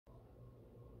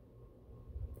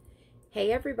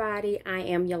Hey everybody, I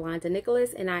am Yolanda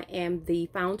Nicholas and I am the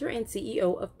founder and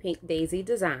CEO of Pink Daizy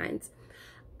Designs.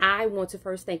 I want to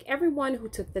first thank everyone who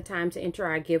took the time to enter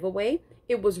our giveaway.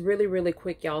 It was really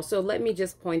quick, y'all. So let me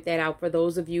just point that out for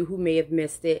those of you who may have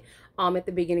missed it. At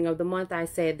the beginning of the month, I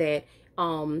said that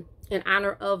in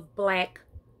honor of Black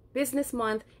Business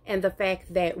Month and the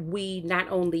fact that we not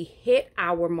only hit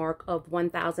our mark of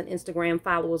 1,000 Instagram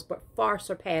followers, but far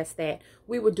surpassed that,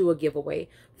 we would do a giveaway.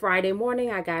 Friday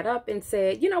morning, I got up and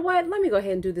said, you know what, let me go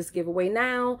ahead and do this giveaway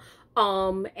now.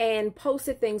 And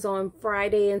posted things on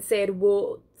Friday and said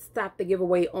we'll stop the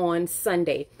giveaway on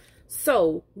Sunday.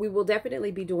 So we will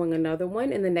definitely be doing another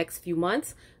one in the next few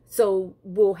months. So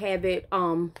we'll have it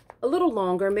a little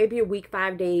longer, maybe a week,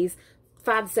 5 days,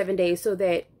 5 to 7 days, so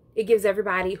that it gives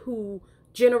everybody who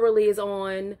generally is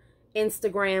on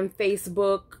Instagram,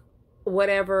 Facebook,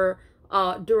 whatever,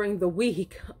 during the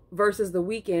week versus the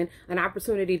weekend, an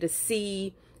opportunity to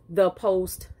see the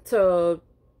post, to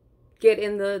get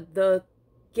in the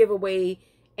giveaway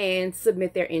and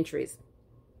submit their entries.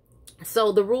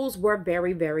 So the rules were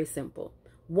very simple.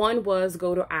 One was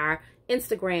go to our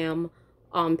Instagram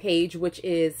page, which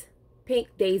is Pink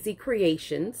Daizy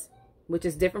Creations, which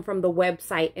is different from the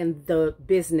website and the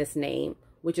business name,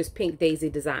 which is Pink Daizy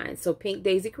Designs. So Pink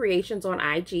Daizy Creations on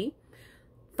IG.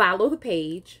 Follow the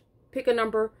page. Pick a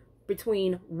number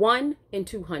between 1 and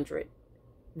 200.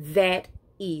 That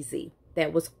easy.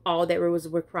 That was all that was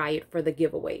required for the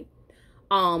giveaway.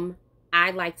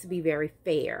 I like to be very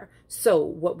fair. So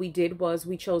what we did was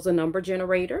we chose a number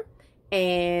generator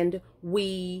and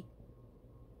we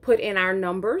put in our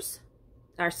numbers,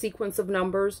 our sequence of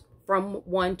numbers from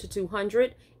 1 to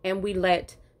 200, and we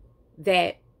let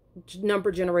that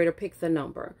number generator pick the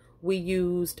number. We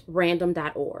used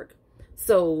random.org.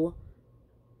 So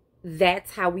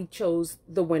that's how we chose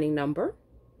the winning number.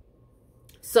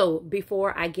 So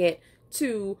before I get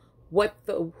to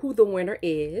who the winner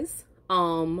is,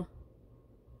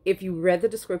 if you read the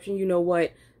description, you know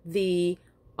what the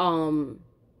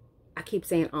I keep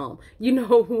saying you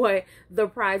know what the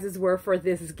prizes were for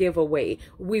this giveaway.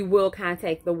 We will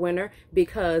contact the winner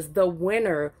because the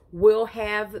winner will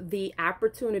have the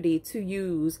opportunity to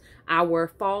use our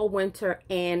fall, winter,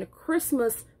 and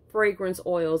Christmas fragrance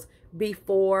oils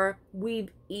before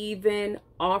we've even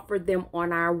offered them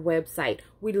on our website.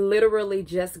 We literally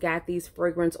just got these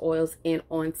fragrance oils in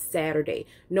on Saturday.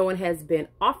 No one has been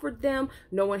offered them.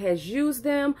 No one has used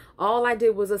them. All I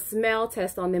did was a smell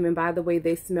test on them. And by the way,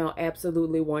 they smell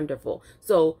absolutely wonderful.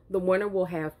 So the winner will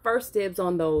have first dibs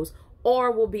on those, or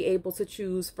will be able to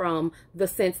choose from the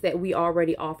scents that we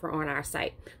already offer on our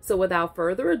site. So without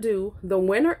further ado, the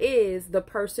winner is the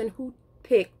person who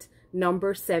picked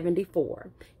number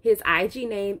 74. His IG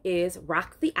name is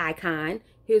Rock the Icon.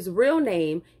 His real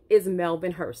name is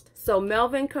Melvin Hurst. So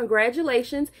Melvin,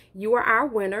 congratulations. You are our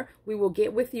winner. We will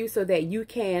get with you so that you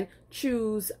can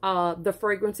choose the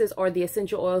fragrances or the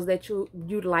essential oils that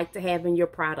you'd like to have in your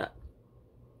product.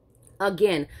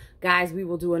 Again, guys, we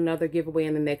will do another giveaway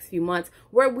in the next few months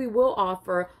where we will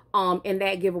offer in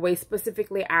that giveaway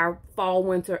specifically our fall,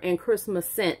 winter, and Christmas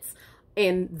scents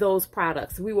in those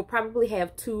products. We will probably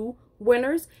have 2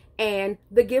 winners, and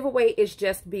the giveaway is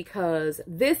just because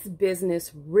this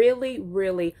business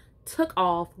really took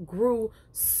off, grew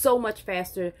so much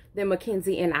faster than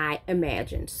Mackenzie and I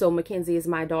imagined. So Mackenzie is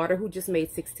my daughter who just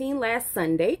made 16 last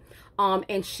Sunday,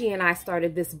 and she and I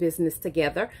started this business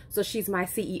together. So she's my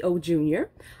CEO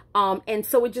junior. And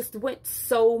so it just went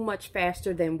so much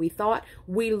faster than we thought.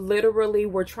 We literally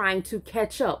were trying to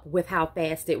catch up with how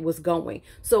fast it was going.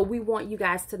 So we want you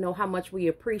guys to know how much we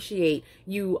appreciate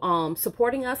you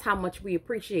supporting us, how much we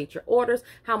appreciate your orders,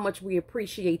 how much we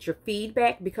appreciate your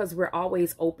feedback, because we're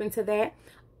always open to that.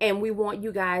 And we want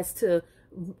you guys to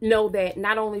know that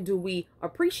not only do we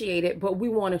appreciate it, but we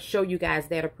want to show you guys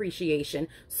that appreciation.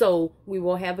 So we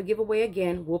will have a giveaway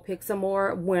again. We'll pick some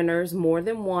more winners, more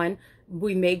than one.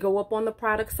 We may go up on the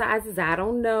product sizes. I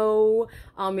don't know.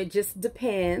 It just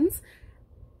depends.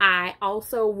 I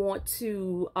also want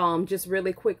to just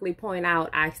really quickly point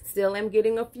out, I still am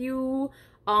getting a few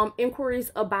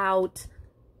inquiries about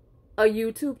a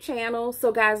YouTube channel.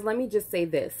 So guys, let me just say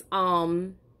this.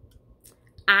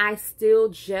 I still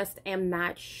just am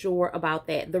not sure about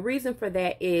that. The reason for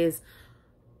that is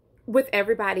with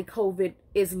everybody, COVID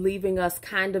is leaving us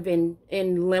kind of in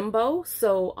limbo.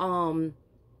 So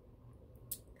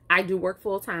I do work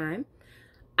full time.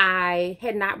 I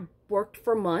had not worked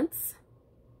for months.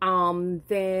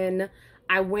 Then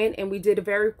I went and we did a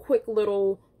very quick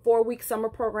little 4-week summer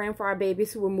program for our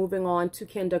babies who were moving on to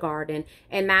kindergarten,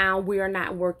 and now we are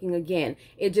not working again.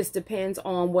 It just depends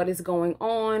on what is going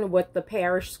on, what the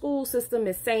parish school system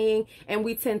is saying, and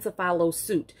we tend to follow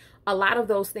suit. A lot of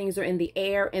those things are in the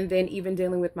air, and then even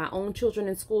dealing with my own children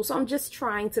in school. So I'm just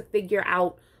trying to figure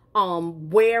out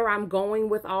where I'm going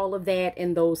with all of that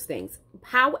and those things.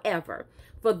 However,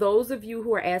 for those of you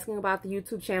who are asking about the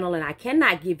YouTube channel, and I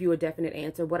cannot give you a definite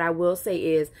answer, what I will say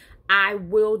is I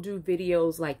will do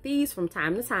videos like these from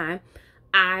time to time.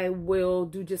 I will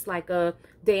do just like a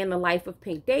day in the life of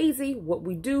Pink Daizy, what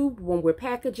we do when we're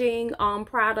packaging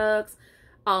products.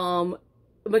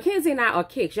 Mackenzie and I are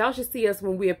kicks. Y'all should see us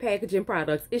when we are packaging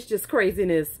products. It's just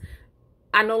craziness.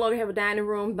 I no longer have a dining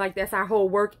room. Like, that's our whole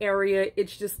work area.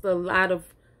 It's just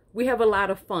we have a lot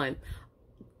of fun.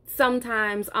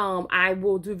 Sometimes I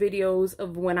will do videos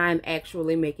of when I'm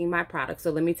actually making my products.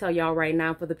 So let me tell y'all right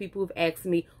now, for the people who've asked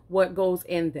me what goes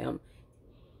in them.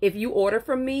 If you order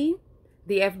from me,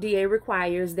 the FDA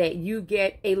requires that you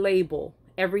get a label.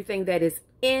 Everything that is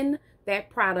in that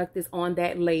product is on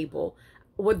that label.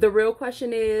 What the real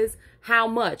question is, how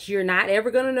much? You're not ever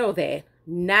going to know that.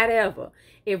 Not ever.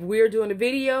 If we're doing a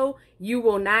video, you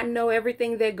will not know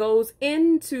everything that goes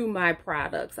into my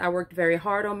products. I worked very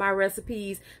hard on my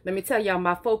recipes. Let me tell y'all,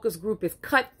 my focus group is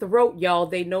cutthroat, y'all.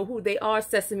 They know who they are,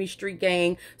 Sesame Street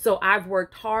Gang. So I've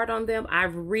worked hard on them.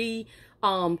 I've configured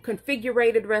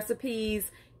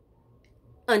recipes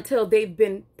until they've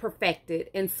been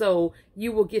perfected. And so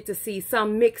you will get to see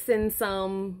some mixing,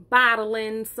 some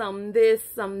bottling, some this,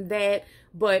 some that,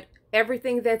 but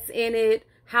everything that's in it,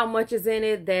 how much is in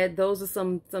it, those are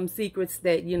some secrets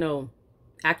that, you know,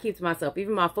 I keep to myself.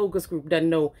 Even my focus group doesn't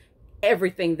know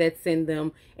everything that's in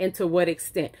them and to what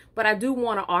extent. But I do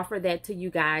want to offer that to you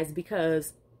guys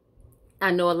because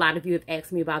I know a lot of you have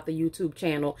asked me about the YouTube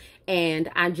channel, and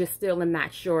I just still am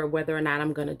not sure whether or not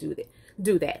I'm going to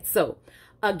do that. So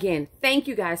again, thank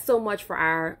you guys so much for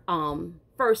our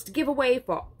first giveaway,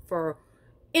 for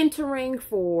entering,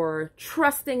 for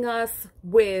trusting us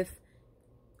with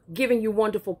giving you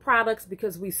wonderful products,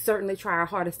 because we certainly try our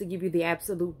hardest to give you the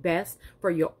absolute best, for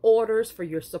your orders, for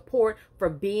your support, for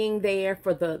being there,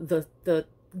 for the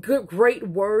good, great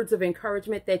words of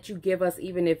encouragement that you give us,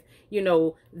 even if, you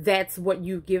know, that's what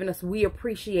you've given us. We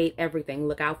appreciate everything.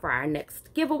 Look out for our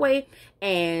next giveaway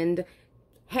and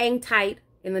hang tight.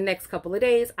 In the next couple of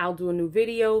days, I'll do a new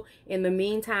video. In the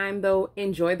meantime, though,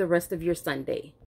 enjoy the rest of your Sunday.